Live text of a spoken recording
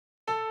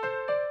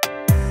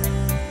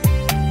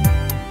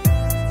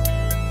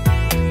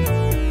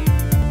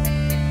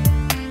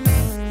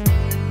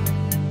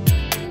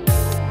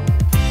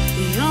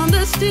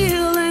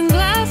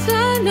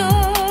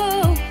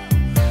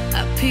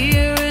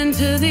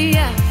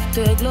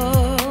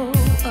afterglow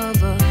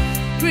of a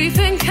brief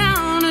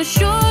encounter,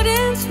 short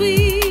and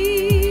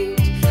sweet,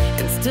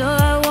 and still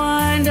I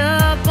wind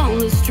up on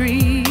the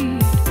street.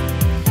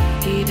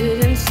 He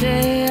didn't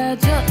say, I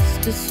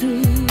just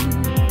assumed,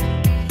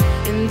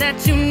 and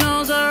that you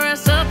know's a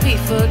recipe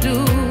for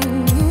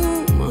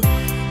doom.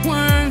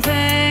 One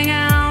thing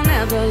I'll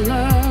never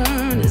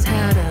learn is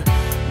how to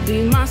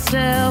be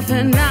myself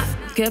and not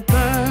get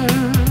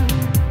burned.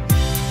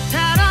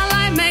 Title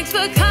light makes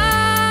for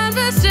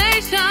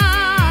conversation,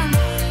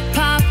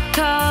 pop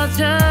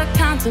culture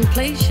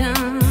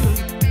contemplation.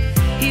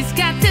 He's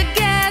got to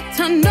get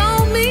to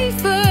know me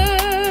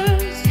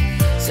first,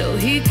 so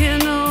he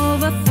can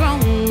overthrow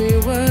me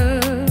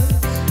words.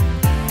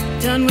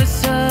 Done with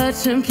such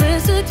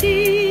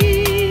simplicity,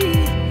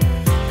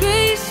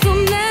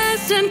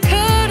 gracefulness and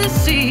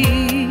courtesy,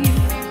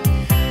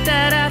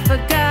 that I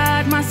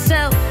forgot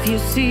myself, you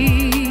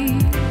see.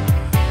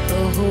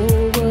 The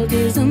whole world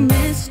is a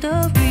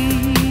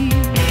mystery.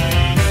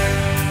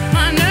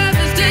 My nerve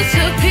is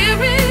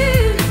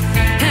disappearing,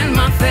 and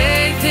my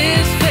faith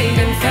is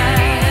fading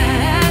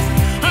fast.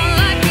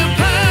 Unlike your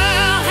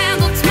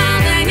pearl-handled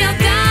smile and your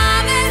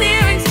diamond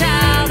earrings,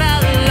 child,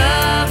 our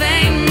love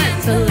ain't meant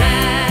to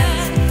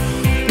last.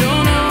 No,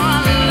 no,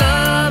 our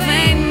love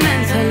ain't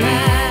meant to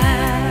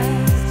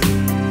last.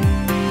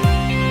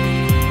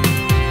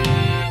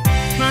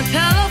 My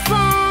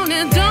telephone,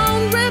 it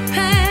don't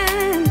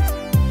repent,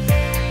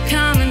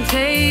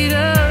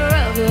 commentator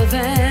of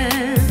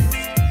events,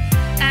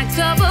 acts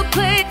of a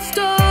plate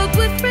stoked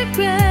with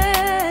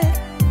regret,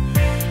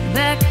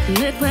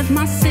 backlit with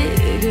my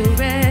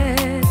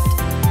cigarette,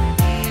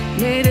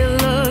 made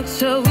it look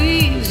so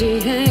easy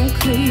and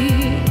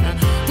clean,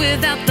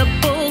 without the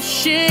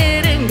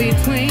bullshit in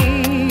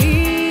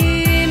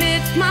between.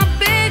 It's my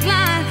big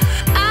line,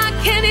 I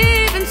can't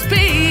even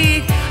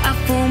speak. I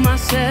fool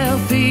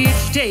myself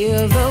each day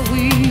of the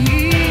week.